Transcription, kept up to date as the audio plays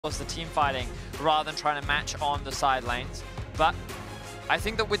was the team fighting rather than trying to match on the side lanes. But I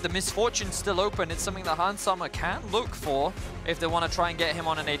think that with the misfortune still open, it's something that HunSummer can look for if they want to try and get him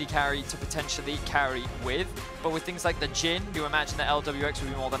on an AD carry to potentially carry with. But with things like the Jhin, you imagine that Lwx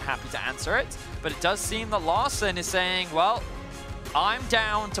would be more than happy to answer it. But it does seem that Larssen is saying, well, I'm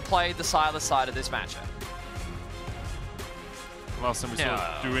down to play the Sylas side of this matchup. Last time we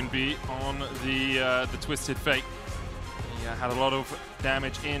saw Doinb on the Twisted Fate. He had a lot of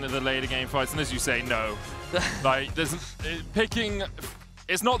damage in the later game fights, and as you say, no. Like, there's picking.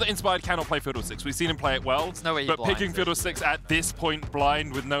 It's not that Inspired cannot play Fiddlesticks. We've seen him play it well. There's no way but picking Fiddlesticks at this point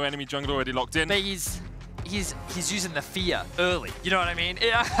blind with no enemy jungler already locked in. But he's using the fear early. You know what I mean?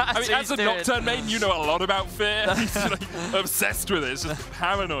 Yeah. I mean, as a Nocturne main, you know a lot about fear. He's like obsessed with it. It's just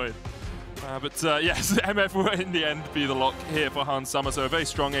paranoid. But yes, MF will in the end be the lock here for HunSummer. So a very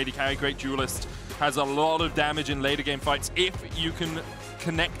strong AD carry, great duelist. Has a lot of damage in later game fights if you can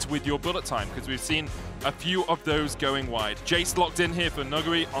connect with your bullet time, because we've seen a few of those going wide. Jayce locked in here for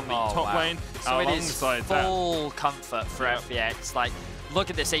Nuguri on the top lane. So it is full comfort for FPX. Like, look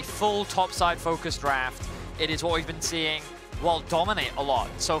at this, a full topside focused draft. It is what we've been seeing, well, dominate a lot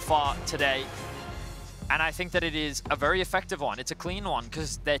so far today. And I think that it is a very effective one. It's a clean one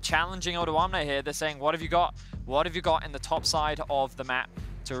because they're challenging odoamne here. They're saying, what have you got? What have you got in the top side of the map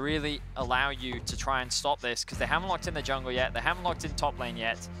to really allow you to try and stop this? Because they haven't locked in the jungle yet. They haven't locked in top lane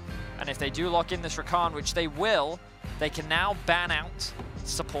yet. And if they do lock in this Rakan, which they will, they can now ban out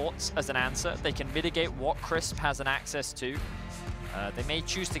supports as an answer. They can mitigate what Crisp has an access to. They may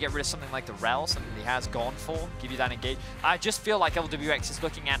choose to get rid of something like the Rel, something he has gone for, give you that engage. I just feel like Lwx is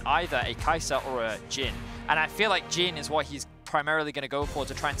looking at either a Kai'Sa or a Jhin. And I feel like Jhin is what he's primarily going to go for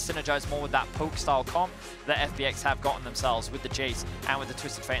to try and synergize more with that poke style comp that FPX have gotten themselves with the Jayce and with the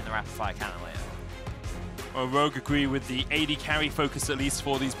Twisted Fate and the Rapid Fire Cannon later. Well, Rogue agree with the AD carry focus at least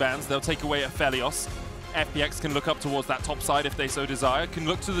for these bans. They'll take away Aphelios. FPX can look up towards that top side if they so desire. Can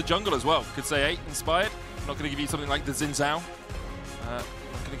look to the jungle as well. Could say, hey, Inspired, I'm not going to give you something like the Xin Zhao. I'm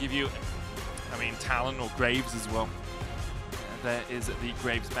not going to give you, I mean, Talon or Graves as well. There is the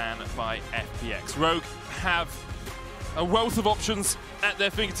Graves ban by FPX. Rogue have a wealth of options at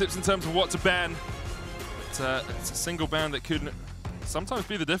their fingertips in terms of what to ban. But it's a single ban that could sometimes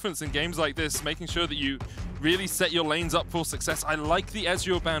be the difference in games like this, making sure that you really set your lanes up for success. I like the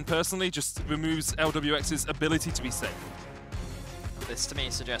Ezreal ban personally, just removes Lwx's ability to be safe. This to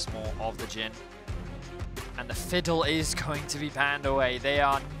me suggests more of the Jhin. And the Fiddle is going to be banned away. They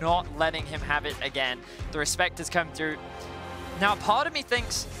are not letting him have it again. The respect has come through. Now, part of me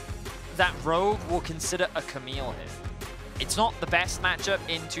thinks that Rogue will consider a Camille here. It's not the best matchup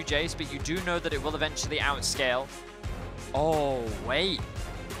into Jayce, but you do know that it will eventually outscale. Oh, wait.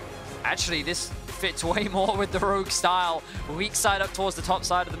 Actually, this fits way more with the Rogue style. Weak side up towards the top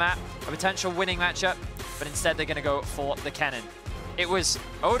side of the map. A potential winning matchup, but instead they're going to go for the Kennen. It was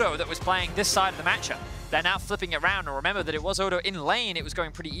Odo that was playing this side of the matchup. They're now flipping it around, and remember that it was Odo in lane, it was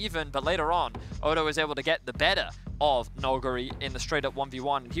going pretty even, but later on, Odo was able to get the better of Nuguri in the straight-up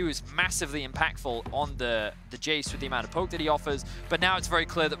 1v1. He was massively impactful on the Jayce with the amount of poke that he offers, but now it's very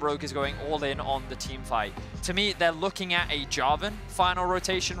clear that Rogue is going all in on the team fight. To me, they're looking at a Jarvan final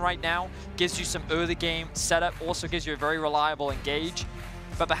rotation right now, gives you some early game setup, also gives you a very reliable engage,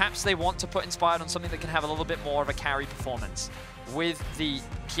 but perhaps they want to put Inspired on something that can have a little bit more of a carry performance. With the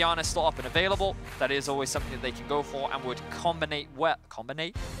Kiana still up and available, that is always something that they can go for and would combine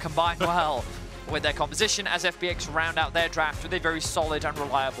well with their composition as FPX round out their draft with a very solid and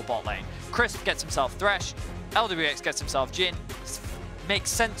reliable bot lane. Crisp gets himself Thresh, Lwx gets himself Jhin, makes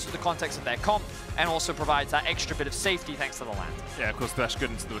sense with the context of their comp, and also provides that extra bit of safety thanks to the land. Yeah, of course, Thresh good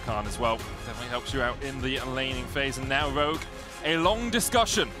into the Rakan as well. Definitely helps you out in the laning phase. And now Rogue, a long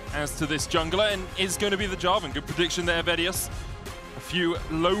discussion as to this jungler, and is going to be the Jarvan. Good prediction there, Vedius. A few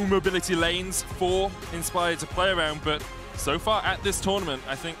low mobility lanes for Inspired to play around, but so far at this tournament,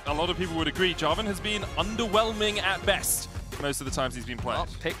 I think a lot of people would agree, Jarvan has been underwhelming at best most of the times he's been playing. Well,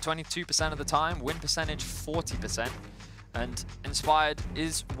 pick 22% of the time, win percentage 40%. And Inspired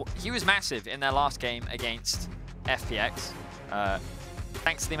he was massive in their last game against FPX.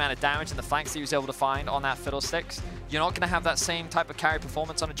 Thanks to the amount of damage and the flanks that he was able to find on that Fiddlesticks, you're not going to have that same type of carry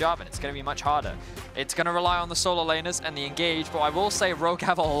performance on a Jarvan. It's going to be much harder. It's going to rely on the solo laners and the engage, but I will say Rogue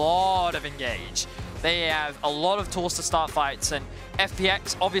have a lot of engage. They have a lot of tools to start fights, and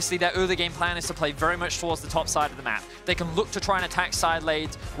FPX, obviously their early game plan is to play very much towards the top side of the map. They can look to try and attack side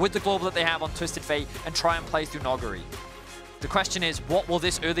lanes with the global that they have on Twisted Fate and try and play through Nuguri. The question is, what will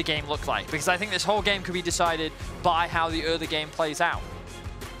this early game look like? Because I think this whole game could be decided by how the early game plays out.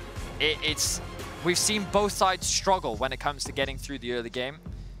 We've seen both sides struggle when it comes to getting through the early game.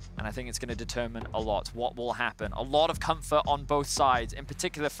 And I think it's going to determine a lot what will happen. A lot of comfort on both sides. In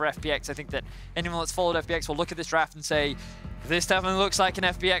particular for FPX, I think that anyone that's followed FPX will look at this draft and say, this definitely looks like an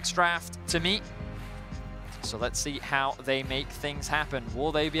FPX draft to me. So let's see how they make things happen.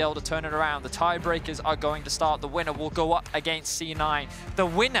 Will they be able to turn it around? The tiebreakers are going to start. The winner will go up against C9. The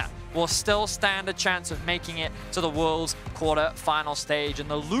winner will still stand a chance of making it to the World's quarter-final stage, and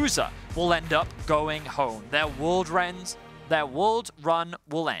the loser will end up going home. Their world run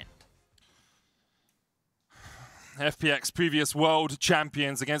will end. FPX, previous world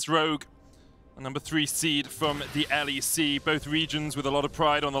champions against Rogue, a number 3 seed from the LEC. Both regions with a lot of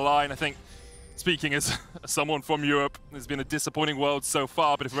pride on the line. I think, speaking as someone from Europe, there's been a disappointing world so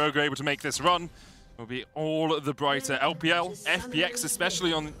far, but if Rogue are able to make this run, it'll be all the brighter. LPL, FPX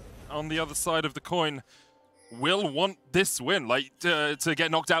especially on the other side of the coin, will want this win. Like, to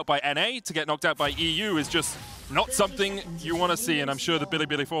get knocked out by NA, to get knocked out by EU is just not something you want to see, and I'm sure the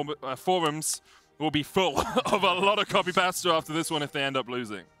Bilibili forums will be full of a lot of copy pasta after this one if they end up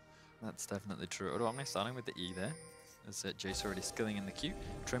losing. That's definitely true. odoamne starting with the E there. As Jayce already skilling in the queue.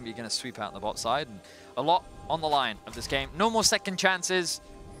 Trymbi going to sweep out the bot side, and a lot on the line of this game. No more second chances,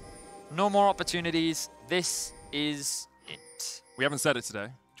 no more opportunities. This is it. We haven't said it today.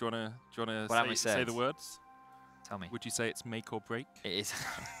 Do you want to say the words? Tell me. Would you say it's make or break? It is.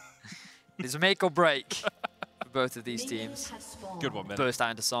 It is make or break for both of these teams. Good one, man. Burst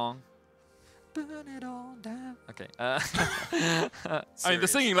out into song. Burn it all down. Okay. I mean, the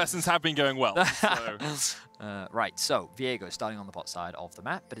singing lessons have been going well. So. Right, so Viego starting on the bot side of the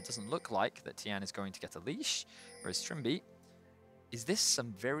map, but it doesn't look like that Tian is going to get a leash, whereas Trymbi, is this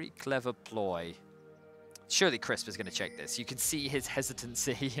some very clever ploy? Surely Crisp is going to check this. You can see his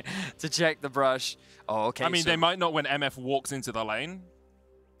hesitancy to check the brush. Oh, okay. I mean, they might not when MF walks into the lane.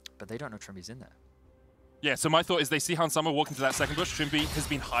 But they don't know Trymbi's in there. Yeah, so my thought is they see Han Summer walk into that second bush. Trymbi has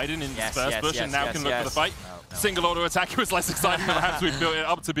been hiding in this first bush and now can look for the fight. No. Single auto attack was less exciting than perhaps we've built it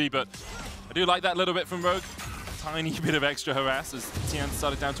up to be, but I do like that little bit from Rogue. Tiny bit of extra harass as Tian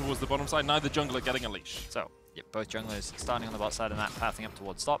started down towards the bottom side. Neither jungler getting a leash. So, yep, both junglers starting on the bot side and that pathing up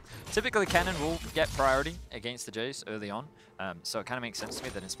towards top. Typically, Kennen will get priority against the Jayce early on. So it kind of makes sense to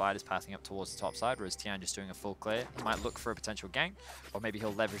me that Inspired is pathing up towards the top side, whereas Tian just doing a full clear. He might look for a potential gank, or maybe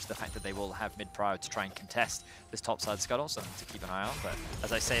he'll leverage the fact that they will have mid-prio to try and contest this top side scuttle, something to keep an eye on. But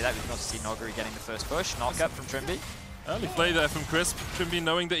as I say that, we can also see Nuguri getting the first push. Knock up from Trymbi. Early play there from Crisp. Trymbi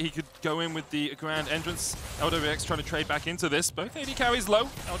knowing that he could go in with the grand entrance. Lwx trying to trade back into this. Both AD carries low.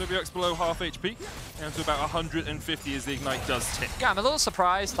 Lwx below half HP. Down to about 150 as the Ignite does tick. Yeah, I'm a little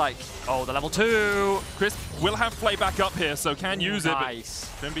surprised, like, oh, the level 2. Crisp will have play back up here, so can use nice. it.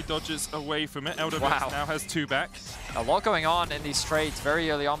 But Trymbi dodges away from it. Lwx now has 2 back. A lot going on in these trades very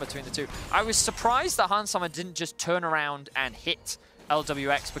early on between the two. I was surprised that Han Summer didn't just turn around and hit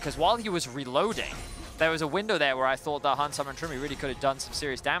Lwx, because while he was reloading, there was a window there where I thought that Han Summer and Trymbi really could have done some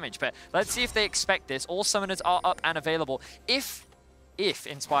serious damage. But let's see if they expect this. All summoners are up and available. If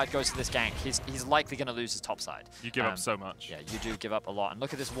Inspired goes to this gank, he's likely going to lose his top side. You give up so much. Yeah, you do give up a lot. And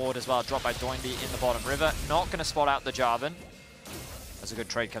look at this ward as well, dropped by Doinb in the bottom river. Not going to spot out the Jarvan, as a good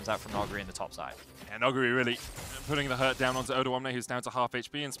trade comes out from Nuguri in the top side. And Nuguri really putting the hurt down onto odoamne, who's down to half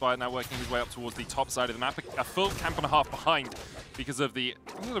HP. Inspired now working his way up towards the top side of the map. A full camp and a half behind because of the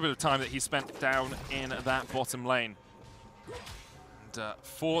little bit of time that he spent down in that bottom lane. And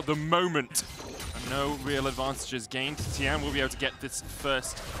for the moment, no real advantages gained. Tian will be able to get this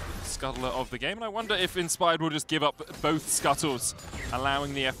first scuttler of the game, and I wonder if Inspired will just give up both scuttles,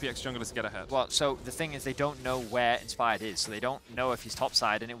 allowing the FPX junglers to get ahead. Well, so the thing is they don't know where Inspired is, so they don't know if he's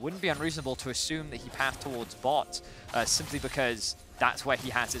topside, and it wouldn't be unreasonable to assume that he pathed towards bot, simply because that's where he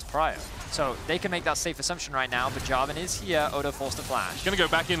has his prio. So they can make that safe assumption right now, but Jarvan is here, Odo forced to flash. Gonna go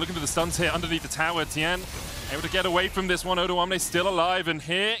back in, looking for the stuns here underneath the tower. Tian able to get away from this one. odoamne still alive, and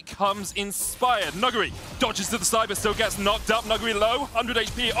here comes Inspired. Nuguri dodges to the side, but still gets knocked up. Nuguri low, 100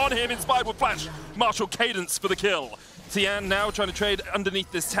 HP on him. Inspired will flash. Martial Cadence for the kill. Tian now trying to trade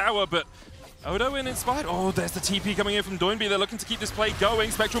underneath this tower, but Odo and Inspired. Oh, there's the TP coming in from Doinb. They're looking to keep this play going.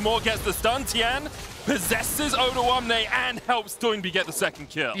 Spectral Maw gets the stun. Tian possesses odoamne and helps Doinb get the second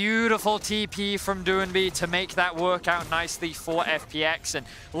kill. Beautiful TP from Doinb to make that work out nicely for FPX. And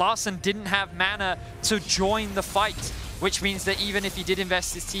Larssen didn't have mana to join the fight, which means that even if he did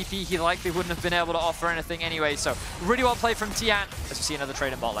invest his TP, he likely wouldn't have been able to offer anything anyway. So really well played from Tian as we see another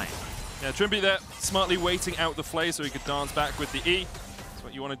trade in bot lane. Yeah, Trymbi there smartly waiting out the flay so he could dance back with the E. That's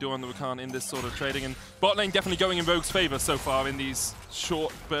what you want to do on the Rakan in this sort of trading. And bot lane definitely going in Rogue's favor so far in these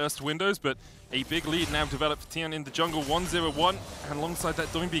short burst windows, but a big lead now developed for Tian in the jungle, 1-0-1, and alongside that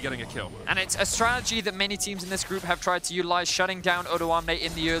Doinb getting a kill. And it's a strategy that many teams in this group have tried to utilize, shutting down odoamne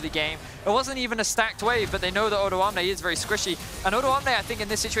in the early game. It wasn't even a stacked wave, but they know that odoamne is very squishy. And odoamne, I think in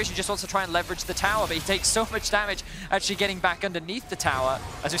this situation, just wants to try and leverage the tower, but he takes so much damage actually getting back underneath the tower,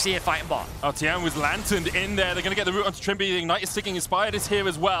 as we see it fighting bot. Oh, Tian was lanterned in there. They're going to get the root onto Trymbi. The Ignite is sticking. Inspired is here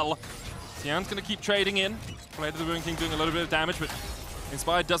as well. Tian's going to keep trading in. Blade of the Ruin King doing a little bit of damage, but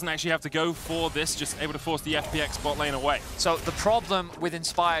Inspired doesn't actually have to go for this, just able to force the FPX bot lane away. So the problem with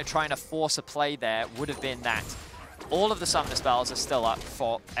Inspired trying to force a play there would have been that all of the summoner spells are still up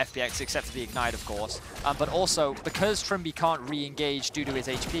for FPX, except for the Ignite, of course. But also, because Trymbi can't re-engage due to his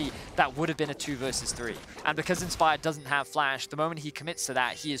HP, that would have been a 2 versus 3. And because Inspired doesn't have Flash, the moment he commits to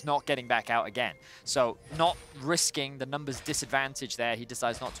that, he is not getting back out again. So, not risking the numbers disadvantage there, he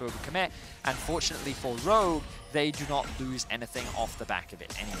decides not to overcommit. And fortunately for Rogue, they do not lose anything off the back of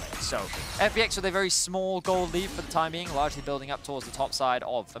it anyway. So, FPX with a very small gold lead for the time being, largely building up towards the top side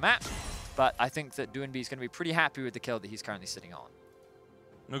of the map. But I think that Doinb is going to be pretty happy with the kill that he's currently sitting on.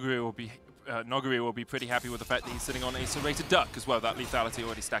 Nuguri will be pretty happy with the fact that he's sitting on a serrated duck as well. That lethality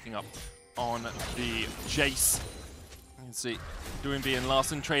already stacking up on the Jayce. You can see Doinb and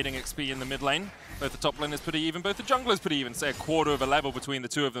Larssen trading XP in the mid lane. Both the top lane is pretty even, both the junglers pretty even. Say a quarter of a level between the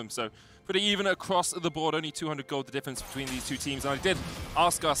two of them. So pretty even across the board. Only 200 gold the difference between these two teams. And I did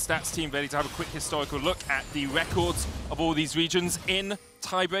ask our stats team, Vedi, to have a quick historical look at the records of all these regions in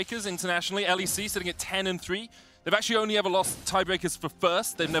tiebreakers internationally. LEC sitting at 10-3. They've actually only ever lost tiebreakers for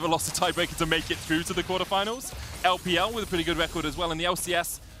first. They've never lost a tiebreaker to make it through to the quarterfinals. LPL with a pretty good record as well. And the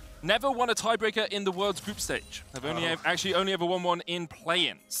LCS never won a tiebreaker in the World's group stage. They've actually only ever won one in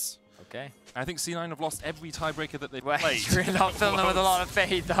play-ins. Okay. I think C9 have lost every tiebreaker that they've played. You're not filling them with a lot of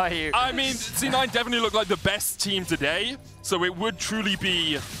faith, are you? I mean, C9 definitely look like the best team today, so it would truly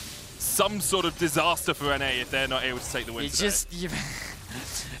be some sort of disaster for NA if they're not able to take the win today.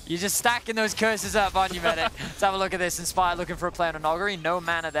 You're just stacking those curses up, aren't you, Medic? Let's have a look at this. Inspired looking for a play on Nuguri. No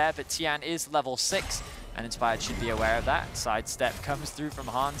mana there, but Tian is level 6, and Inspired should be aware of that. Sidestep comes through from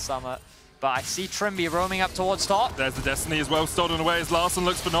Summer. But I see Trymbi roaming up towards top. There's the Destiny as well, stolen away as Larssen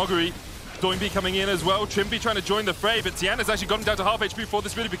looks for Nuguri. Doinb coming in as well. Trymbi trying to join the fray, but Tian has actually gotten down to half HP before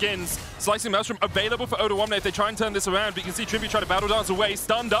this really begins. Slicing Maelstrom available for odoamne if they try and turn this around, but you can see Trymbi try to battle dance away.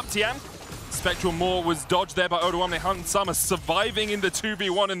 Stunned up Tian. Spectral Maw was dodged there by odoamne. Summer surviving in the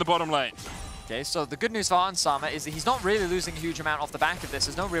 2v1 in the bottom lane. Okay, so the good news for Summer is that he's not really losing a huge amount off the back of this.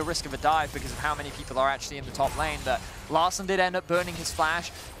 There's no real risk of a dive because of how many people are actually in the top lane. But Larssen did end up burning his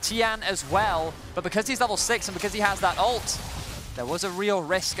flash. Tian as well, but because he's level 6 and because he has that ult, there was a real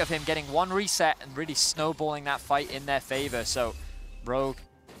risk of him getting one reset and really snowballing that fight in their favor. So Rogue,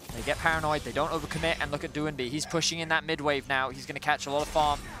 they get paranoid, they don't overcommit, and look at Doinb. He's pushing in that mid wave now. He's going to catch a lot of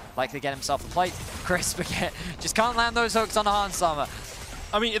farm, likely get himself a plate. Crisp again, just can't land those hooks on Summer.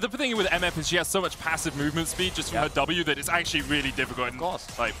 I mean, the thing with MF is she has so much passive movement speed just from her W that it's actually really difficult. Of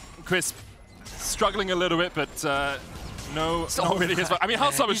course. Like, Crisp struggling a little bit, but no, not really his fault. I mean,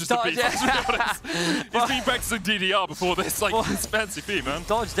 Summer's just a beast, to be honest. He's been practicing DDR before this, like, it's fancy feat, man.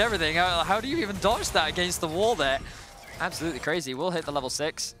 Dodged everything. How do you even dodge that against the wall there? Absolutely crazy. We'll hit the level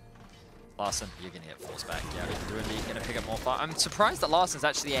 6. Larssen, you're going to get force back. Yeah, Doinb going to pick up more fire. I'm surprised that Larsen's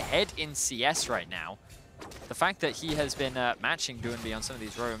actually ahead in CS right now. The fact that he has been matching Doinb on some of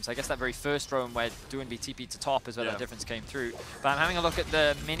these roams, I guess that very first roam where Doinb TP'd to top is where that difference came through. But I'm having a look at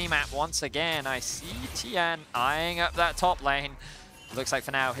the mini-map once again. I see Tian eyeing up that top lane. Looks like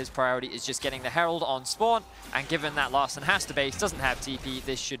for now his priority is just getting the Herald on spawn, and given that Larssen has to base, doesn't have TP,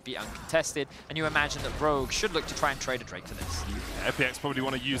 this should be uncontested, and you imagine that Rogue should look to try and trade a Drake for this. FPX probably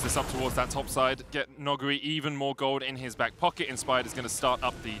want to use this up towards that top side, get Nuguri even more gold in his back pocket. Inspired is going to start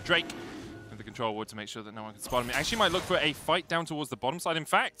up the Drake with the control ward to make sure that no one can spot him. Actually might look for a fight down towards the bottom side, in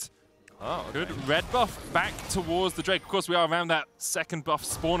fact. Oh, okay. Good red buff back towards the Drake. Of course, we are around that second buff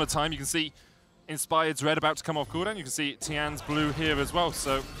spawner time. You can see Inspired's red about to come off cooldown. You can see Tian's blue here as well.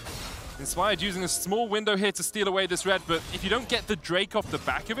 So Inspired using a small window here to steal away this red, but if you don't get the Drake off the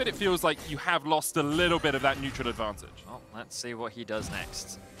back of it, it feels like you have lost a little bit of that neutral advantage. Well, let's see what he does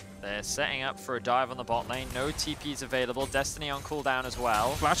next. They're setting up for a dive on the bot lane. No TPs available. Destiny on cooldown as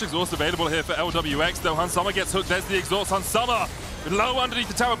well. Flash exhaust available here for Lwx, though Summer gets hooked. There's the exhaust. Summer low underneath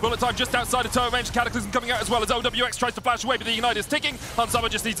the tower. Bullet time just outside of turret range. Cataclysm coming out as well as Lwx tries to flash away, but the Ignite is ticking. Summer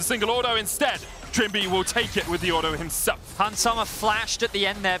just needs a single auto instead. Trymbi will take it with the auto himself. Summer flashed at the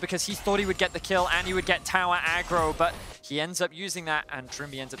end there because he thought he would get the kill and he would get tower aggro, but He ends up using that, and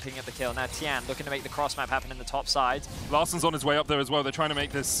Trymbi ends up picking up the kill. Now Tian looking to make the cross map happen in the top side. Larssen's on his way up there as well. They're trying to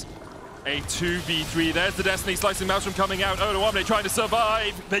make this a 2v3. There's the Destiny Slicing Maelstrom coming out. odoamne trying to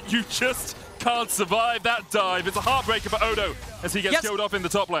survive, but you just can't survive that dive. It's a heartbreaker for Odo as he gets killed off in the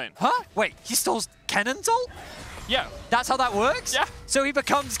top lane. Huh? Wait, he stole Kennen's ult? Yeah. That's how that works? Yeah. So he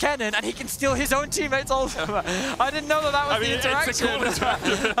becomes Kennen and he can steal his own teammates also. I didn't know that was the interaction. It's a cool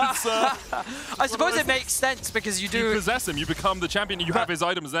interaction. I suppose it makes sense because you possess him, you become the champion, you have his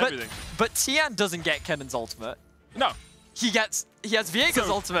items and everything. But Tian doesn't get Kennen's ultimate. No. He has Viego's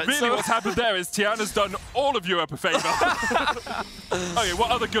ultimate. Really what's happened there is Tian has done all of Europe a favor. Okay,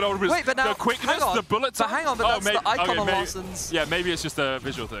 what other good ultimates? Wait, but now, the quickness, the bullet time? But hang on, but that's the icon on Larsen's. Yeah, maybe it's just a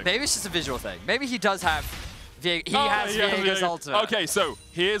visual thing. Maybe it's just a visual thing. Maybe he does have He has Viego's ultimate. Okay, so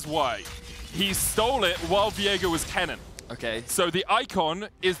here's why. He stole it while Viego was Kennen. Okay. So the icon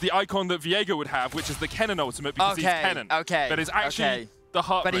is the icon that Viego would have, which is the Kennen ultimate because he's Kennen. Okay. But it's actually the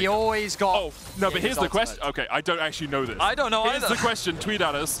heartbreaker. But he always got. Oh, no, but here's the question. Okay, I don't actually know this. I don't know Here's either. the question, tweet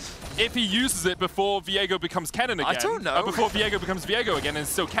at us. If he uses it before Viego becomes Kennen again, I don't know. before Viego becomes Viego again and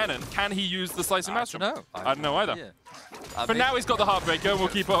still Kennen, can he use the Slicing Maelstrom? I don't know. I don't know either. Yeah. For now, he's got the Heartbreaker, and we'll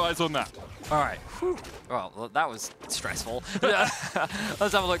keep our eyes on that. All right. Whew. Well, that was stressful.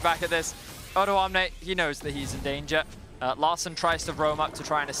 Let's have a look back at this. odoamne, he knows that he's in danger. Larssen tries to roam up to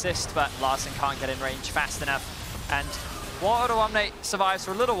try and assist, but Larssen can't get in range fast enough. And while odoamne survives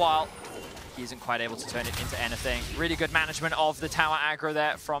for a little while, he isn't quite able to turn it into anything. Really good management of the tower aggro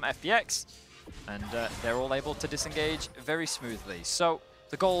there from FPX. And they're all able to disengage very smoothly. So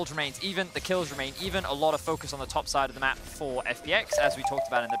the gold remains even, the kills remain even, a lot of focus on the top side of the map for FPX, as we talked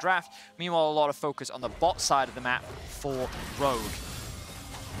about in the draft. Meanwhile, a lot of focus on the bot side of the map for Rogue.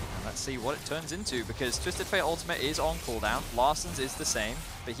 Let's see what it turns into, because Twisted Fate Ultimate is on cooldown. Larsen's is the same,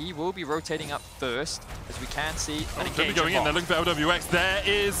 but he will be rotating up first, as we can see an engagement going in, they're looking for Lwx. There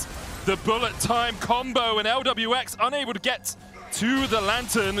is the bullet time combo, and Lwx unable to get to the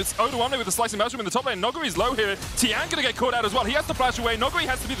Lantern. It's odoamne with the Slicing Maelstrom in the top lane. Nuguri's low here. Tian gonna get caught out as well. He has to flash away. Nuguri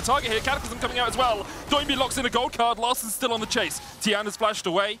has to be the target here. Cataclysm coming out as well. Doinb locks in a gold card. Larssen's still on the chase. Tian has flashed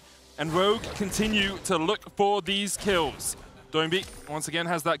away, and Rogue continue to look for these kills. Doinb once again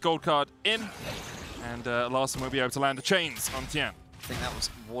has that gold card in, and Larssen won't be able to land the chains on Tian. I think that was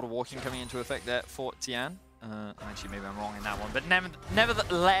water walking coming into effect there for Tian. Actually, maybe I'm wrong in that one. But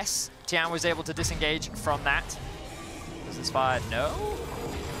nevertheless, Tian was able to disengage from that. Was Inspired? No?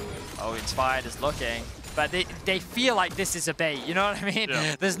 Oh, Inspired is looking. But they feel like this is a bait, you know what I mean?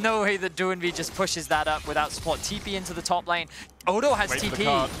 Yeah. There's no way that Doinb just pushes that up without support. TP into the top lane. Odo has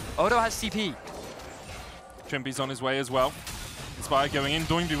TP. Odo has TP. Trymbi's on his way as well. Inspire going in.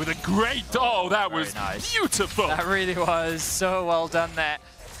 Doinb with a great... Oh, that was nice. Beautiful. That really was so well done there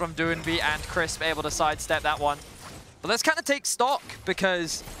from Doinb, and Crisp able to sidestep that one. But let's kind of take stock,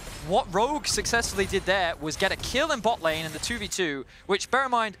 because what Rogue successfully did there was get a kill in bot lane in the 2v2, which, bear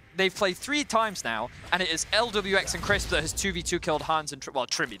in mind, they've played 3 times now, and it is Lwx and Crisp that has 2v2 killed Hans and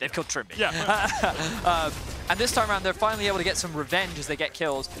Trymbi. They've killed Trymbi. Yeah. And this time around, they're finally able to get some revenge as they get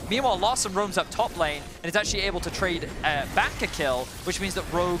kills. Meanwhile, Larssen roams up top lane and is actually able to trade back a kill, which means that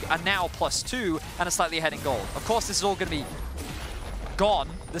Rogue are now +2 and are slightly ahead in gold. Of course, this is all going to be gone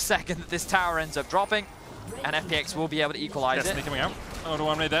the second that this tower ends up dropping, and FPX will be able to equalize it. Coming out.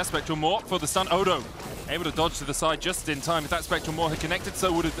 odoamne there, Spectral Morph for the stun. Odo able to dodge to the side just in time. If that Spectral Morph had connected,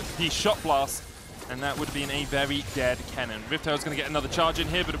 so would have the Shot Blast, and that would have been a very dead Kennen. Riftail's going to get another charge in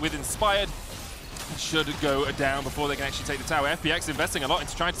here, but with Inspired, should go down before they can actually take the tower. FPX investing a lot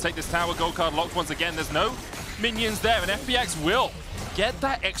into trying to take this tower. Gold card locked once again. There's no minions there, and FPX will get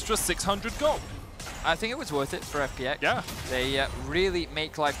that extra 600 gold. I think it was worth it for FPX. Yeah. They really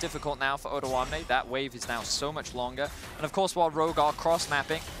make life difficult now for odoamne. That wave is now so much longer. And of course, while Rogue are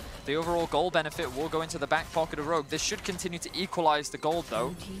cross-mapping, the overall gold benefit will go into the back pocket of Rogue. This should continue to equalize the gold,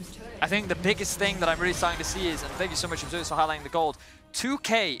 though. I think the biggest thing that I'm really starting to see is, and thank you so much, Observers, for highlighting the gold,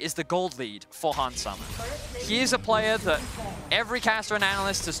 2K is the gold lead for Hans Summer. He is a player that every caster and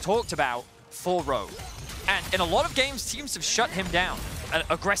analyst has talked about for Rogue. And in a lot of games, teams have shut him down,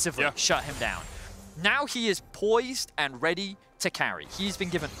 aggressively shut him down. Now he is poised and ready to carry. He's been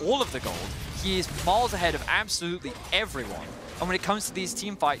given all of the gold. He is miles ahead of absolutely everyone. And when it comes to these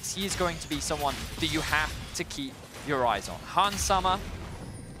team fights, he is going to be someone that you have to keep your eyes on. Hans Summer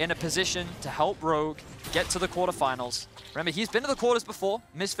in a position to help Rogue get to the quarterfinals. Remember, he's been to the quarters before.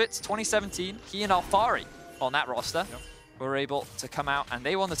 Misfits 2017, he and Alfari on that roster were able to come out, and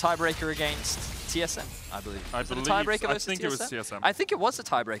they won the tiebreaker against TSM, I believe. I think it was TSM. I think it was a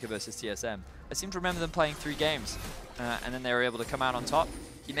tiebreaker versus TSM. I seem to remember them playing 3 games, and then they were able to come out on top.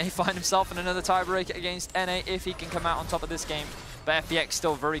 He may find himself in another tiebreaker against NA if he can come out on top of this game, but FPX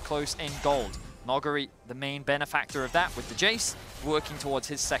still very close in gold. Nuguri, the main benefactor of that with the Jayce, working towards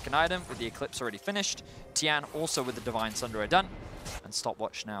his second item with the Eclipse already finished. Tian also with the Divine Sunderer done. And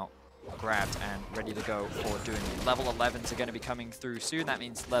Stopwatch now grabbed and ready to go for Doinb. Level 11s are going to be coming through soon. That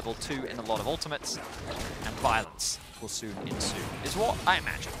means level 2 in a lot of ultimates. And Violence will soon ensue, is what I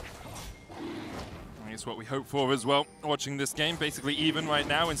imagine. It's what we hope for as well. Watching this game, basically even right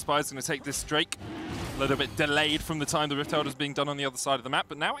now. Inspire's going to take this Drake. A little bit delayed from the time the Rift Herald is being done on the other side of the map.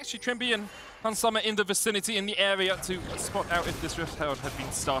 But now actually Trymbi and Hunsummer in the vicinity, in the area, to spot out if this Rift Herald had been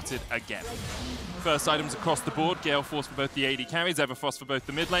started again. First items across the board. Gale Force for both the AD carries, Everfrost for both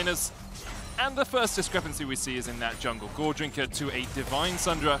the mid laners. And the first discrepancy we see is in that jungle. Gore Drinker to a Divine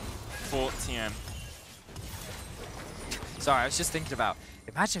Sunderer for Tian. Sorry, I was just thinking about,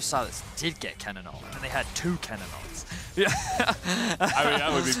 imagine if Sylas did get Kennen on, and they had 2 Kennen ons. Yeah. I mean,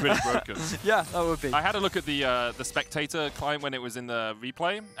 that would be pretty broken. Yeah, that would be. I had a look at the spectator client when it was in the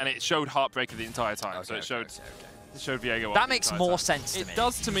replay, and it showed Heartbreaker the entire time. Okay, so it showed okay. It showed Viego. That makes more sense to me. It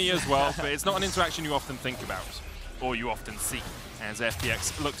does to me as well, but it's not an interaction you often think about, or you often see. As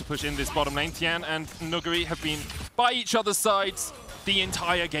FPX look to push in this bottom lane, Tian and Nuguri have been by each other's sides the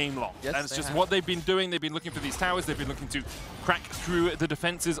entire game long. Yes, That's just what they've been doing. They've been looking for these towers. They've been looking to crack through the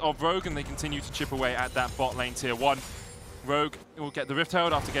defenses of Rogue, and they continue to chip away at that bot lane tier 1. Rogue will get the Rift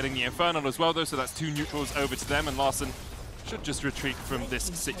Herald after getting the Infernal as well, though, so that's 2 neutrals over to them, and Larssen should just retreat from this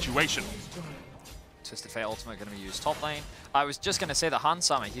situation. Twisted Fate ultimate going to be used top lane. I was just going to say that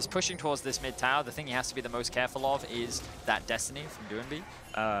Hunsummer, he's pushing towards this mid tower. The thing he has to be the most careful of is that Destiny from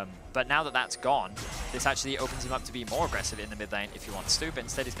Doinb. But now that that's gone, this actually opens him up to be more aggressive in the mid lane if he wants to, but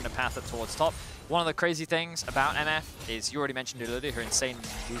instead he's going to path it towards top. One of the crazy things about MF is, you already mentioned it earlier, her insane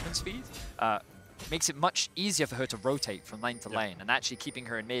movement speed. Makes it much easier for her to rotate from lane to lane, and actually keeping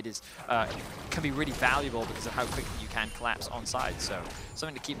her in mid is can be really valuable because of how quickly you can collapse on side. So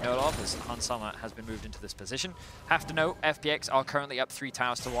something to keep note of as Hunsummer has been moved into this position. Have to note, FPX are currently up 3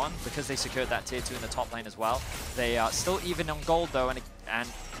 towers to 1 because they secured that tier 2 in the top lane as well. They are still even on gold though, and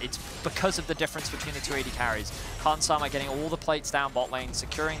it's because of the difference between the 2 AD carries. Hunsummer getting all the plates down bot lane,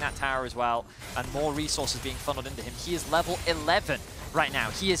 securing that tower as well, and more resources being funneled into him. He is level 11. Right now.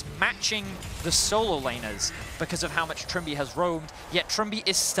 He is matching the solo laners because of how much Trymbi has roamed, yet Trymbi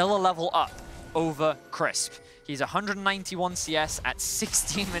is still a level up over Crisp. He's 191 CS at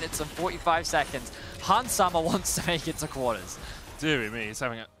 16 minutes and 45 seconds. Hunsummer wants to make it to quarters. Dear me, he's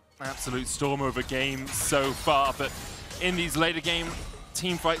having an absolute storm of a game so far, but in these later game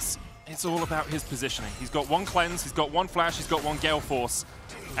team fights, it's all about his positioning. He's got 1 cleanse, he's got 1 flash, he's got 1 Gale Force,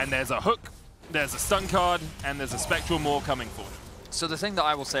 and there's a hook, there's a stun card, and there's a Spectral Maw coming forward. So the thing that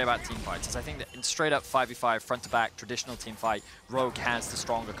I will say about team fights is I think that in straight up 5v5, front to back, traditional team fight, Rogue has the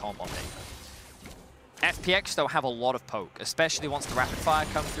stronger comp on paper. FPX though have a lot of poke, especially once the rapid fire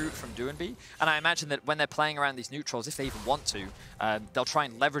come through from Doinb. And I imagine that when they're playing around these neutrals, if they even want to, they'll try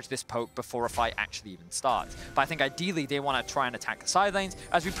and leverage this poke before a fight actually even starts. But I think ideally they want to try and attack the side lanes,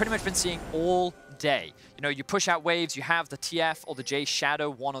 as we've pretty much been seeing all day. You know, you push out waves, you have the TF or the Jayce shadow,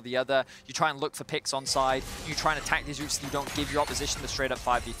 one or the other. You try and look for picks on side. You try and attack these routes so you don't give your opposition the straight up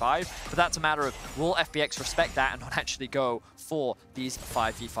 5v5. But that's a matter of, will FPX respect that and not actually go for these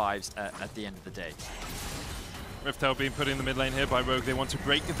 5v5s at the end of the day? Rift Herald being put in the mid lane here by Rogue. They want to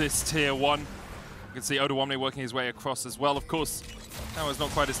break this tier 1. You can see odoamne working his way across as well. Of course, Tower's not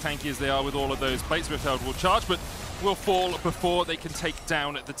quite as tanky as they are with all of those plates. Rift Herald will charge, but will fall before they can take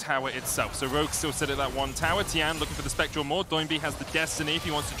down the tower itself. So Rogue still sit at that 1 tower. Tian looking for the Spectral Maw. Doinb has the Destiny if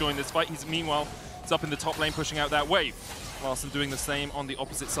he wants to join this fight. Meanwhile, it's up in the top lane pushing out that wave. Larssen doing the same on the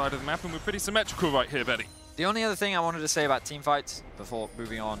opposite side of the map, and we're pretty symmetrical right here, Vedi. The only other thing I wanted to say about team fights before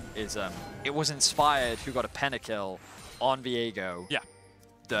moving on is it was Inspired who got a pentakill on Viego. Yeah.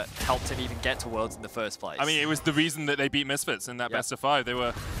 That helped him even get to Worlds in the first place. I mean, it was the reason that they beat Misfits in that best of 5. They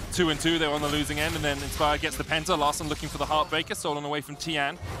were 2-2, they were on the losing end, and then Inspired gets the penta. Larssen looking for the Heartbreaker, stolen away from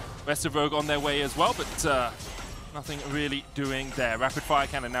Tian. Rest of Rogue on their way as well, but nothing really doing there. Rapid fire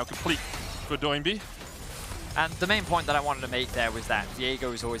cannon now complete for Doinb. And the main point that I wanted to make there was that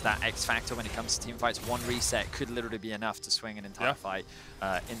Viego is always that X factor when it comes to team fights. 1 reset could literally be enough to swing an entire fight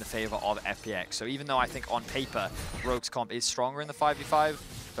in the favor of FPX. So even though I think on paper Rogue's comp is stronger in the 5v5,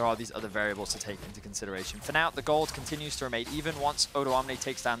 there are these other variables to take into consideration. For now, the gold continues to remain even. Once odoamne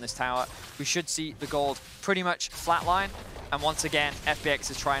takes down this tower, we should see the gold pretty much flatline. And once again,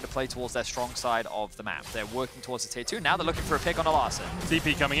 FPX is trying to play towards their strong side of the map. They're working towards the tier 2. Now they're looking for a pick on a Larssen.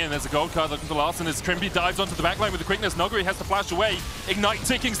 TP coming in. There's a gold card looking for Larssen as Trymbi dives onto the backline with the quickness. Nuguri has to flash away. Ignite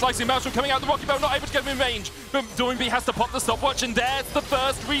ticking, slicing Maelstrom coming out the Rocky Bow, not able to get him in range. But Doinb has to pop the stopwatch, and there's the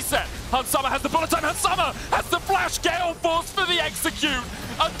first reset. Hansama has the bullet time. Hansama has the flash. Gale Force for the execute.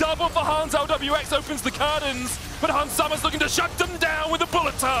 A double for Hans. Lwx opens the curtains, but Hansama's looking to shut them down with a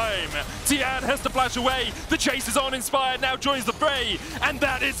bullet time. Tian has to flash away. The chase is on. Inspired now joins the fray, and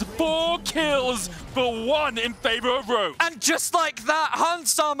that is 4 kills for 1 in favor of Rogue. And just like that,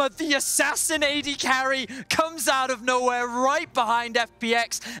 Hansama, the assassin AD carry, comes out of nowhere right behind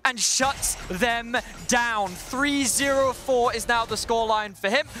FPX and shuts them down. 3-0-4 is now the scoreline for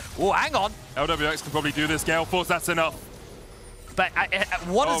him. Oh, hang on. Lwx can probably do this. Gale Force, that's enough. But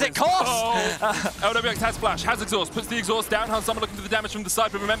what does it cost? Lwx has flash, has exhaust, puts the exhaust down. Hansama looking for the damage from the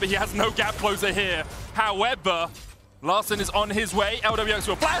side, but remember, he has no gap closer here. However, Larssen is on his way. Lwx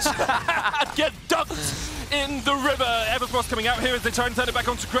will flash and get dunked in the river. Everfrost coming out here as they try and turn it back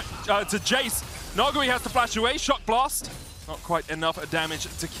on to Jayce. Nuguri has to flash away. Shock blast. Not quite enough damage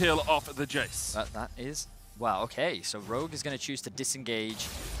to kill off the Jayce. That is... Well, okay, so Rogue is going to choose to disengage,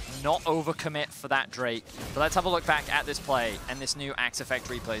 not overcommit for that Drake. But let's have a look back at this play and this new Axe Effect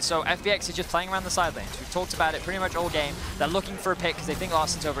replay. So FPX is just playing around the side lanes. We've talked about it pretty much all game. They're looking for a pick because they think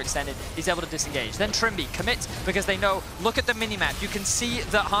Larssen's overextended. He's able to disengage. Then Trymbi commits because they know, look at the minimap. You can see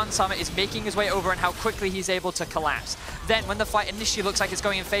that Hansama is making his way over and how quickly he's able to collapse. Then when the fight initially looks like it's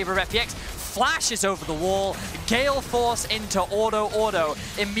going in favor of FPX, flashes over the wall, Gale Force into auto,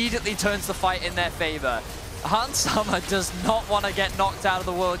 immediately turns the fight in their favor. Hansama does not want to get knocked out of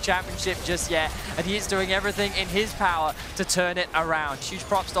the World Championship just yet, and he is doing everything in his power to turn it around. Huge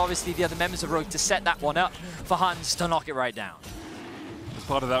props to obviously the other members of Rogue to set that one up for Hans to knock it right down. As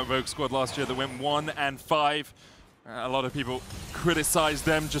part of that Rogue squad last year that went 1-5, a lot of people criticized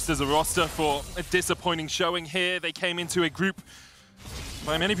them just as a roster for a disappointing showing here. They came into a group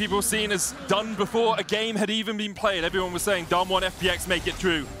by many people seen as done before a game had even been played. Everyone was saying, Dom1, FPX make it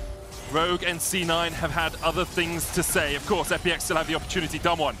through. Rogue and C9 have had other things to say. Of course, FPX still have the opportunity.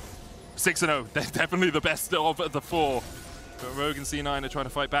 Dom1, 6-0. They're definitely the best of the 4. But Rogue and C9 are trying to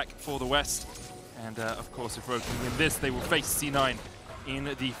fight back for the West. And of course, if Rogue can win this, they will face C9 in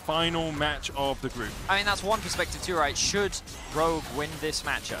the final match of the group. I mean, that's one perspective too, right? Should Rogue win this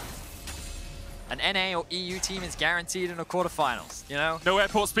matchup, an NA or EU team is guaranteed in the quarterfinals, you know? No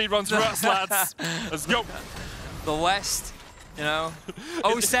airport speedruns for us, lads. Let's go. The West, you know?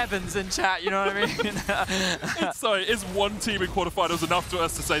 07s in chat, you know what I mean? Sorry, is one team in quarterfinals enough to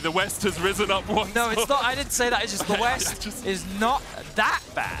us to say the West has risen up once? No, it's not. I didn't say that. It's just the West is not that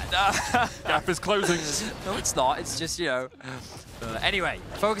bad. Gap is closing. No, it's not. It's just, you know. Anyway,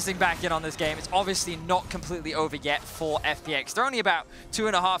 focusing back in on this game, it's obviously not completely over yet for FPX. They're only about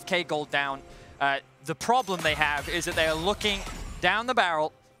 2.5k gold down. The problem they have is that they are looking down the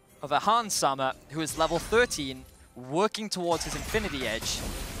barrel of a Hansama who is level 13, working towards his Infinity Edge.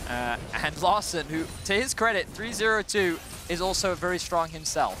 And Larssen, who, to his credit, 302, is also very strong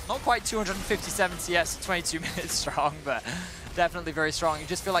himself. Not quite 257 CS, 22 minutes strong, but definitely very strong. You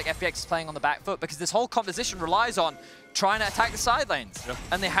just feel like FPX is playing on the back foot because this whole composition relies on trying to attack the side lanes. Yep.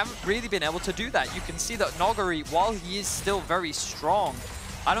 And they haven't really been able to do that. You can see that Nuguri, while he is still very strong,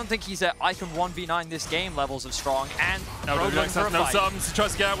 I don't think he's at I can 1v9 this game levels of strong. And Lwx has no sums. He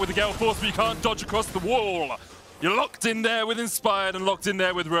tries to get out with the Gale Force, but you can't dodge across the wall. You're locked in there with Inspired and locked in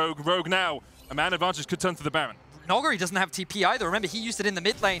there with Rogue. Rogue now, a man advantage could turn to the Baron. Nuguri doesn't have TP either. Remember, he used it in the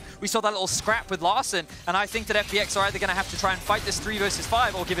mid lane. We saw that little scrap with Larssen, and I think that FPX are either going to have to try and fight this 3 versus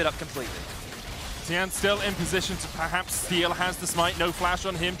 5 or give it up completely. Tian still in position to perhaps steal, has the smite, no flash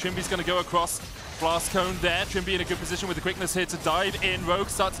on him. Trimby's going to go across. Blast cone there. Trymbi in a good position with the quickness here to dive in. Rogue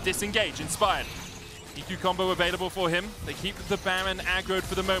starts to disengage. Inspired. EQ combo available for him. They keep the Baron aggroed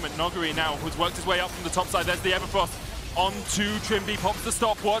for the moment. Nuguri now has worked his way up from the top side. There's the Everfrost. Onto Trymbi, pops the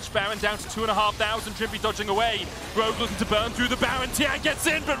stopwatch. Baron down to 2,500. Trymbi dodging away. Rogue looking to burn through the Baron. Tian gets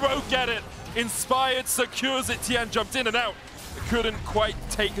in, but Rogue get it. Inspired secures it. Tian jumped in and out. Couldn't quite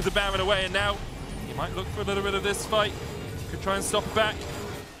take the Baron away, and now he might look for a little bit of this fight. Could try and stop it back.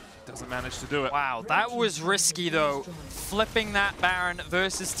 Doesn't manage to do it. Wow, that was risky though. Flipping that Baron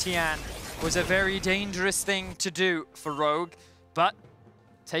versus Tian was a very dangerous thing to do for Rogue, but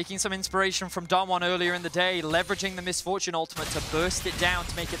taking some inspiration from Dom1 earlier in the day, leveraging the Misfortune ultimate to burst it down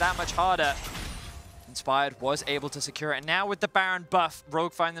to make it that much harder. Inspired was able to secure it, and now with the Baron buff,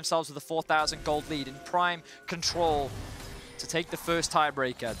 Rogue find themselves with a 4,000 gold lead in prime control to take the first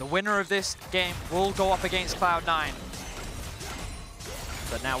tiebreaker. The winner of this game will go up against Cloud9.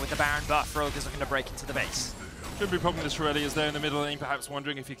 But now with the Baron buff, Rogue is looking to break into the base. Trymbi problem with Shirelli is there in the middle lane, perhaps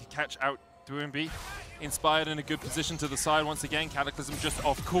wondering if he could catch out Doinb. Inspired in a good position to the side once again. Cataclysm just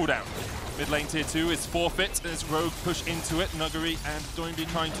off cooldown. Mid lane tier 2 is forfeit as Rogue push into it. Nuguri and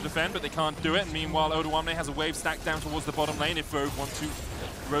Doinb trying to defend, but they can't do it. And meanwhile, odoamne has a wave stacked down towards the bottom lane if Rogue want to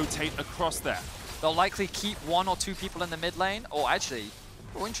rotate across there. They'll likely keep 1 or 2 people in the mid lane, or actually,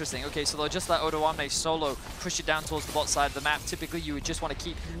 oh, interesting. Okay, so they'll just let odoamne solo push it down towards the bot side of the map. Typically, you would just want to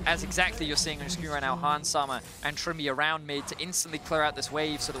keep, as exactly you're seeing on your screen right now, Hansama and Trymbi around mid to instantly clear out this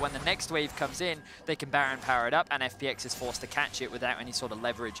wave so that when the next wave comes in, they can Baron power it up and FPX is forced to catch it without any sort of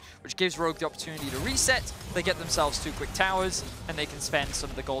leverage, which gives Rogue the opportunity to reset. They get themselves 2 quick towers and they can spend some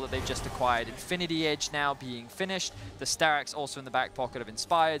of the gold that they've just acquired. Infinity Edge now being finished. The Starak's also in the back pocket of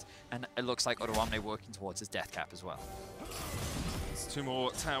Inspired, and it looks like odoamne working towards his death cap as well. 2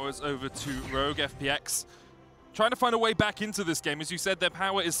 more towers over to Rogue. FPX trying to find a way back into this game. As you said, their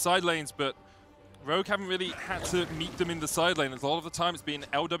power is side lanes, but Rogue haven't really had to meet them in the side lane. A lot of the time it's been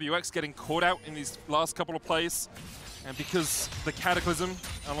Lwx getting caught out in these last couple of plays. And because the Cataclysm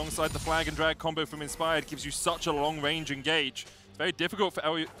alongside the Flag and Drag combo from Inspired gives you such a long range engage, it's very difficult for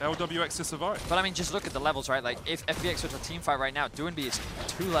Lwx to survive. But I mean, just look at the levels, right? Like, if FPX were to team fight right now, Doinb is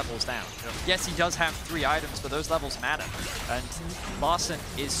 2 levels down. Yep. Yes, he does have 3 items, but those levels matter. And Larssen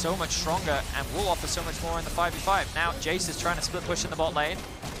is so much stronger and will offer so much more in the 5v5. Now, Jayce is trying to split push in the bot lane,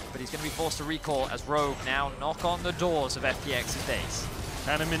 but he's going to be forced to recall as Rogue now knock on the doors of FPX's base.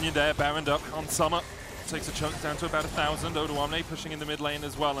 And a minion there, Baroned up on Summer. Takes a chunk down to about 1,000. odoamne pushing in the mid lane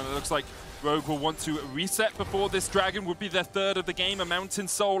as well, and it looks like Rogue will want to reset before this dragon would be their 3rd of the game. A Mountain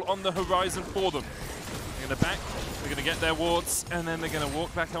Soul on the horizon for them. They're going to back, they're going to get their wards, and then they're going to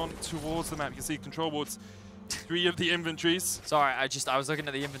walk back on towards the map. You can see control wards, 3 of the inventories. Sorry, I was looking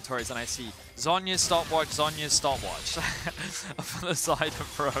at the inventories and I see Zhonya's stopwatch, Zhonya's stopwatch on the side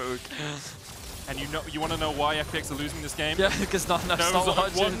of Rogue. And you want to know why FPX are losing this game? Yeah, because no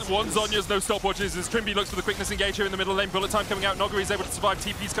stopwatches. One Zhonya's, no stopwatches. As Trymbi looks for the quickness engage here in the middle lane. Bullet time coming out. Nuguri is able to survive.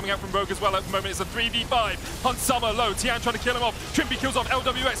 TP's coming out from Rogue as well at the moment. It's a 3v5. Hansama low. Tian trying to kill him off. Trymbi kills off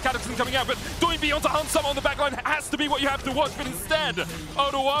Lwx. Cataclysm coming out. But Doinb onto Hansama on the backline has to be what you have to watch. But instead,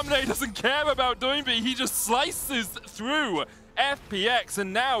 odoamne doesn't care about Doinb. He just slices through FPX.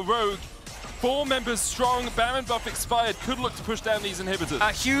 And now Rogue, 4 members strong, Baron buff expired, could look to push down these inhibitors.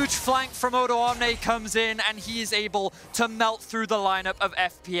 A huge flank from odoamne comes in and he is able to melt through the lineup of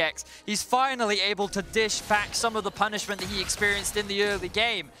FPX. He's finally able to dish back some of the punishment that he experienced in the early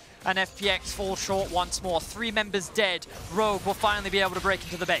game. And FPX falls short once more. 3 members dead. Rogue will finally be able to break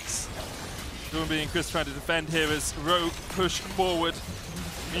into the base. Doinb and Chris trying to defend here as Rogue push forward.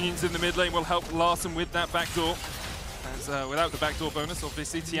 Minions in the mid lane will help Larssen with that backdoor. Without the backdoor bonus,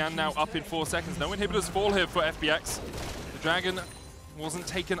 obviously, Tian now up in 4 seconds. No inhibitors fall here for FPX. The Dragon wasn't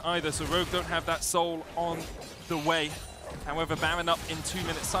taken either, so Rogue don't have that soul on the way. However, Baron up in 2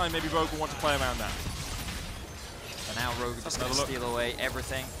 minutes time, maybe Rogue will want to play around that. And now Rogue is just going to steal away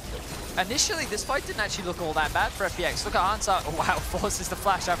everything. Initially, this fight didn't actually look all that bad for FPX. Look at Hansa. Oh, wow, forces the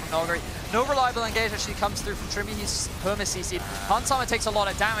flash out from Nuguri. No reliable engage actually comes through from Trymbi. He's perma-CC'd. Hansama takes a lot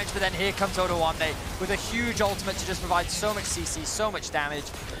of damage, but then here comes odoamne with a huge ultimate to just provide so much CC, so much damage.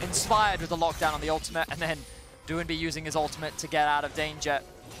 Inspired with the lockdown on the ultimate, and then Doinb using his ultimate to get out of danger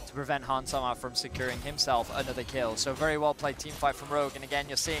to prevent Hansama from securing himself another kill. So very well played team fight from Rogue. And again,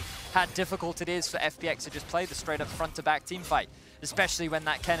 you're seeing how difficult it is for FPX to just play the straight up front to back team fight, especially when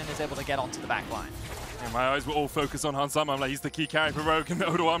that Kennen is able to get onto the back line. Yeah, my eyes were all focused on Hansama. I'm like, he's the key carry for Rogue, and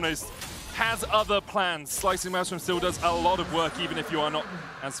odoamne has other plans. Slicing Maelstrom still does a lot of work, even if you are not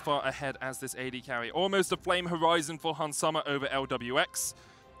as far ahead as this AD carry. Almost a flame horizon for Hansama over Lwx.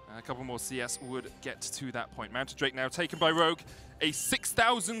 A couple more CS would get to that point. Mounted Drake now taken by Rogue. A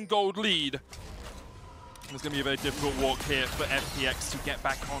 6,000 gold lead. It's going to be a very difficult walk here for FPX to get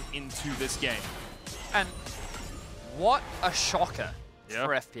back on into this game. And what a shocker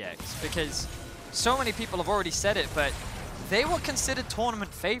for FPX, because so many people have already said it, but they were considered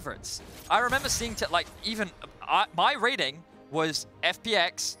tournament favorites. I remember seeing, my rating was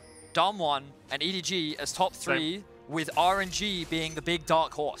FPX, Dom1, and EDG as top 3. Same. With RGE being the big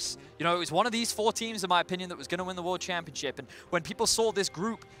dark horse. You know, it was one of these 4 teams, in my opinion, that was going to win the World Championship. And when people saw this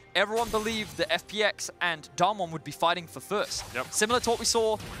group, everyone believed that FPX and Dom1 would be fighting for first. Yep. Similar to what we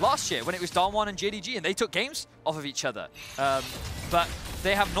saw last year when it was Dom1 and JDG, and they took games off of each other. But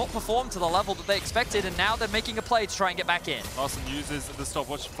they have not performed to the level that they expected, and now they're making a play to try and get back in. Larssen uses the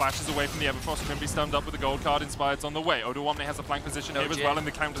stopwatch, flashes away from the Everfrost. Trymbi stunned up with the gold card. Inspired's on the way. odoamne has a flank position here as well, and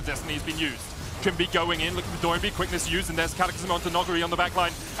the counter destiny has been used. Trymbi going in, looking for Doinb, quickness used, and there's Cataclysm onto Nuguri on the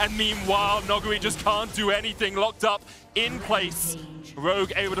backline. And meanwhile, Nuguri just can't do anything, locked up in place.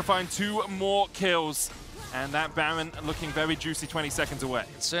 Rogue able to find 2 more kills. And that Baron looking very juicy 20 seconds away.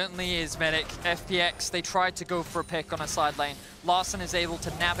 It certainly is, Medic. FPX, they tried to go for a pick on a side lane. Larssen is able to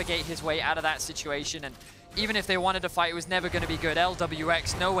navigate his way out of that situation, and even if they wanted to fight, it was never going to be good.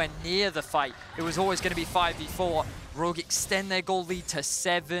 Lwx nowhere near the fight. It was always going to be 5v4. Rogue extend their gold lead to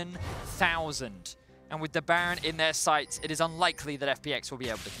 7,000. And with the Baron in their sights, it is unlikely that FPX will be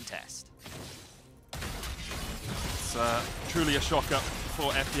able to contest. It's truly a shocker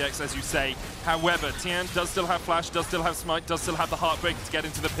for FPX, as you say. However, Tian does still have flash, does still have smite, does still have the heartbreak to get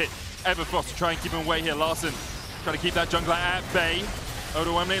into the pit. Everfrost to try and keep him away here. Larssen trying to keep that jungler at bay.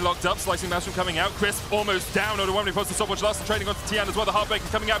 odoamne locked up, slicing Maelstrom coming out. Crisp almost down. odoamne posts the stopwatch. Larssen trading onto Tian as well. The heartbreak is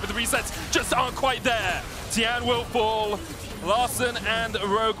coming out, but the resets just aren't quite there. Tian will fall. Larssen and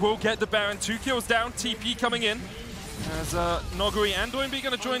Rogue will get the Baron. 2 kills down. TP coming in. As Nuguri and Doinb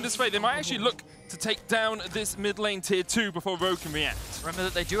going to join this fight. They might actually look to take down this mid lane tier 2 before Rogue can react. Remember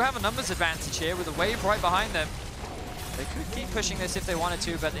that they do have a numbers advantage here with a wave right behind them. They could keep pushing this if they wanted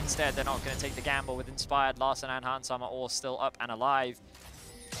to, but instead they're not going to take the gamble with Inspired. Larssen and Hansam are all still up and alive.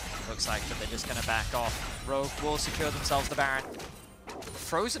 Looks like that they're just going to back off. Rogue will secure themselves the Baron.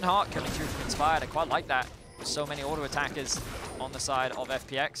 Frozen Heart coming through from Inspired. I quite like that. With so many auto attackers on the side of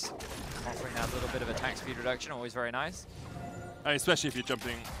FPX. Offering that little bit of attack speed reduction, always very nice. Especially if you're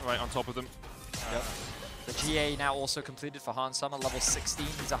jumping right on top of them. Yep. The GA now also completed for Hansam at level 16.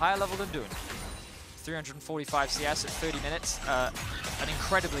 He's a higher level than Doinb. 345 CS at 30 minutes. An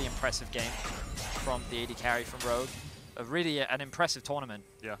incredibly impressive game from the AD carry from Rogue. Really an impressive tournament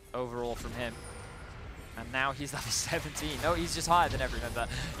overall from him. And now he's level 17. No, he's just higher than every member.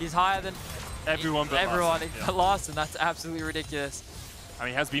 He's higher than everyone but Larssen. That's absolutely ridiculous. I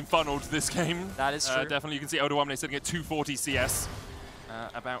mean, he has been funneled this game. That is true. Definitely, you can see odoamne sitting at 240 CS.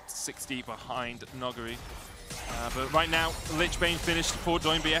 About 60 behind Nuguri. But right now, Lich Bane finished for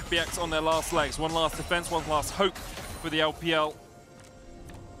Doinb. FPX on their last legs. One last defense, one last hope for the LPL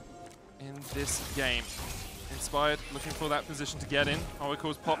in this game. Inspired, looking for that position to get in.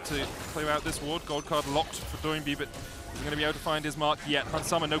 Oracle's popped to clear out this ward. Gold card locked for Doinb, but he's going to be able to find his mark yet.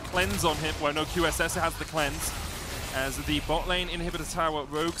 Hansama, no cleanse on him. Well, no QSS has the cleanse. As the bot lane inhibitor tower,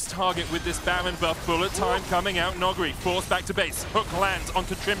 Rogue's target with this Baron buff. Bullet time coming out. Nuguri forced back to base. Hook lands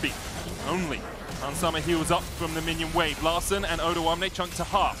onto Trymbi. Only Hansama heals up from the minion wave. Larssen and odoamne chunk to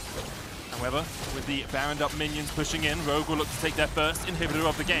half. However, with the Baroned up minions pushing in, Rogue will look to take their first inhibitor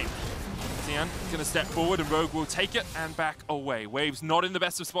of the game. Tian is going to step forward and Rogue will take it and back away. Wave's not in the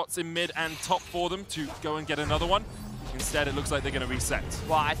best of spots in mid and top for them to go and get another one. Instead, it looks like they're going to reset.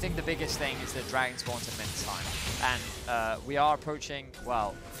 Well, I think the biggest thing is that Dragon spawns in minutes time. And we are approaching,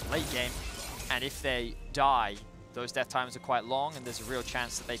 well, late game. And if they die, those death times are quite long, and there's a real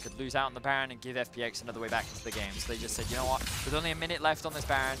chance that they could lose out on the Baron and give FPX another way back into the game. So they just said, you know what, with only a minute left on this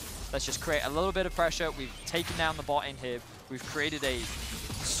Baron, let's just create a little bit of pressure. We've taken down the bot inhib. We've created a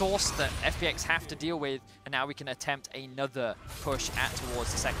source that FPX have to deal with, and now we can attempt another push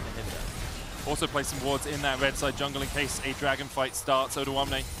towards the second inhibitor. Also play some wards in that red side jungle in case a dragon fight starts.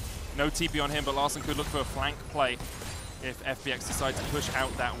 odoamne, no TP on him, but Larssen could look for a flank play if FPX decides to push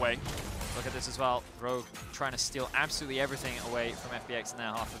out that way. Look at this as well. Rogue trying to steal absolutely everything away from FPX in their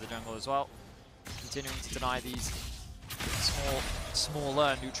half of the jungle as well. Continuing to deny these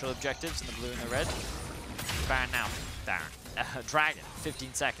smaller neutral objectives in the blue and the red. Baron now. Baron. Dragon,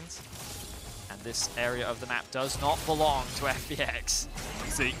 15 seconds. And this area of the map does not belong to FPX.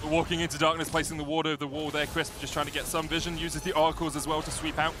 See, walking into darkness, placing the ward over the wall there. Crisp just trying to get some vision, uses the oracles as well to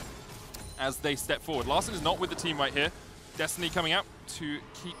sweep out as they step forward. Larssen is not with the team right here. Destiny coming out to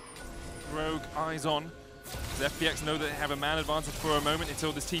keep Rogue eyes on. As FPX know that they have a man advantage for a moment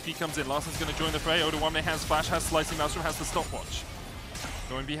until this TP comes in. Larssen's going to join the fray. odoamne has flash, has slicing, Maelstrom has the stopwatch.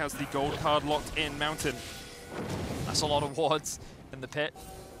 Doinb has the gold card locked in Mountain. That's a lot of wards in the pit.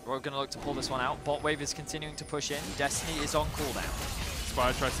 We're going to look to pull this one out. Bot wave is continuing to push in. Destiny is on cooldown.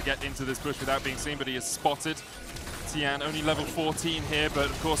 Spire tries to get into this bush without being seen, but he is spotted. Tian only level 14 here, but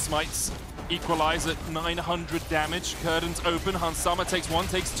of course smites equalize at 900 damage. Curtains open. Hansama takes one,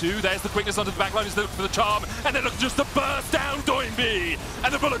 takes two. There's the quickness onto the backline. He's looking for the charm, and then look just to burst down Doinb.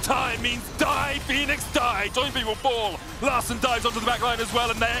 And the bullet time means die, Phoenix, die. Doinb will fall. Larssen dives onto the backline as well,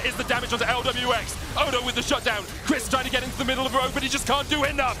 and there is the damage onto Lwx. Odo with the shutdown. Chris trying to get into the middle of Rogue, but he just can't do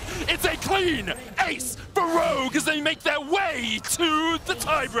enough. It's a clean ace for Rogue as they make their way to the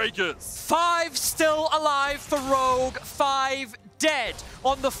tiebreakers. 5 still alive for Rogue. 5 dead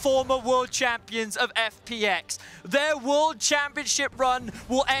on the former world champions of FPX. Their world championship run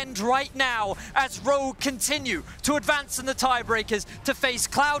will end right now as Rogue continue to advance in the tiebreakers to face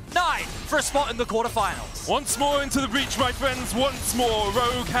Cloud9 for a spot in the quarterfinals. Once more into the breach, my friends. Once more,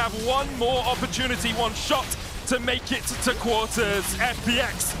 Rogue have one more opportunity, one shot to make it to quarters.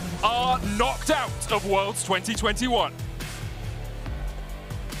 FPX are knocked out of Worlds 2021.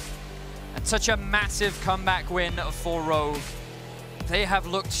 And such a massive comeback win for Rogue. They have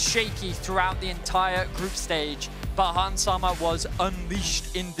looked shaky throughout the entire group stage, but Hansama was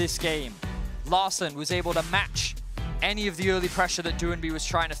unleashed in this game. Larssen was able to match any of the early pressure that Doinb was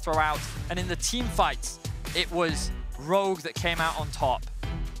trying to throw out, and in the team fights, it was Rogue that came out on top.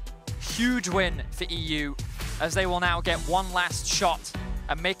 Huge win for EU, as they will now get one last shot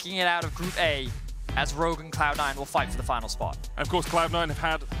at making it out of Group A, as Rogue and Cloud9 will fight for the final spot. And of course, Cloud9 have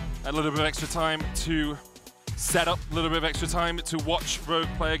had a little bit of extra time to set up, a little bit of extra time to watch Rogue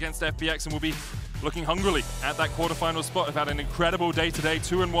play against FPX, and will be looking hungrily at that quarterfinal spot. Have had an incredible day today,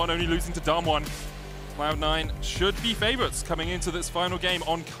 2-1, only losing to Dam1. Cloud9 should be favorites coming into this final game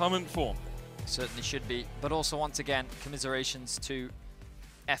on current form. Certainly should be, but also once again, commiserations to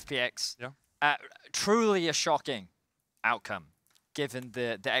FPX. Yeah. Truly a shocking outcome, given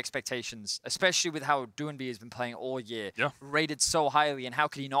the expectations, especially with how Doinb has been playing all year. Yeah. Rated so highly, and how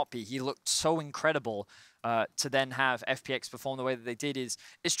could he not be? He looked so incredible. To then have FPX perform the way that they did is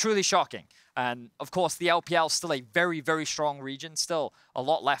truly shocking. And of course, the LPL is still a very, very strong region. Still a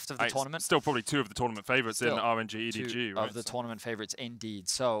lot left of the tournament. Still probably two of the tournament favorites still in RNG, EDG. Two right? of the tournament favorites, indeed.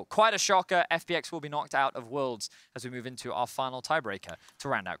 So quite a shocker. FPX will be knocked out of Worlds as we move into our final tiebreaker to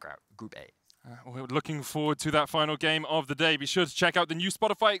round out Group A. We're looking forward to that final game of the day. Be sure to check out the new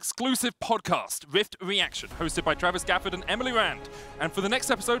Spotify exclusive podcast, Rift Reaction, hosted by Travis Gafford and Emily Rand. And for the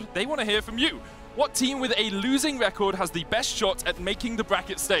next episode, they want to hear from you. What team with a losing record has the best shot at making the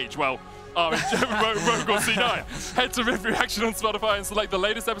bracket stage? Well, Rogue or C9. Head to Rift Reaction on Spotify and select the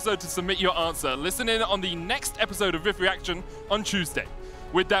latest episode to submit your answer. Listen in on the next episode of Rift Reaction on Tuesday.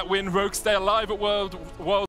 With that win, Rogue stay alive at World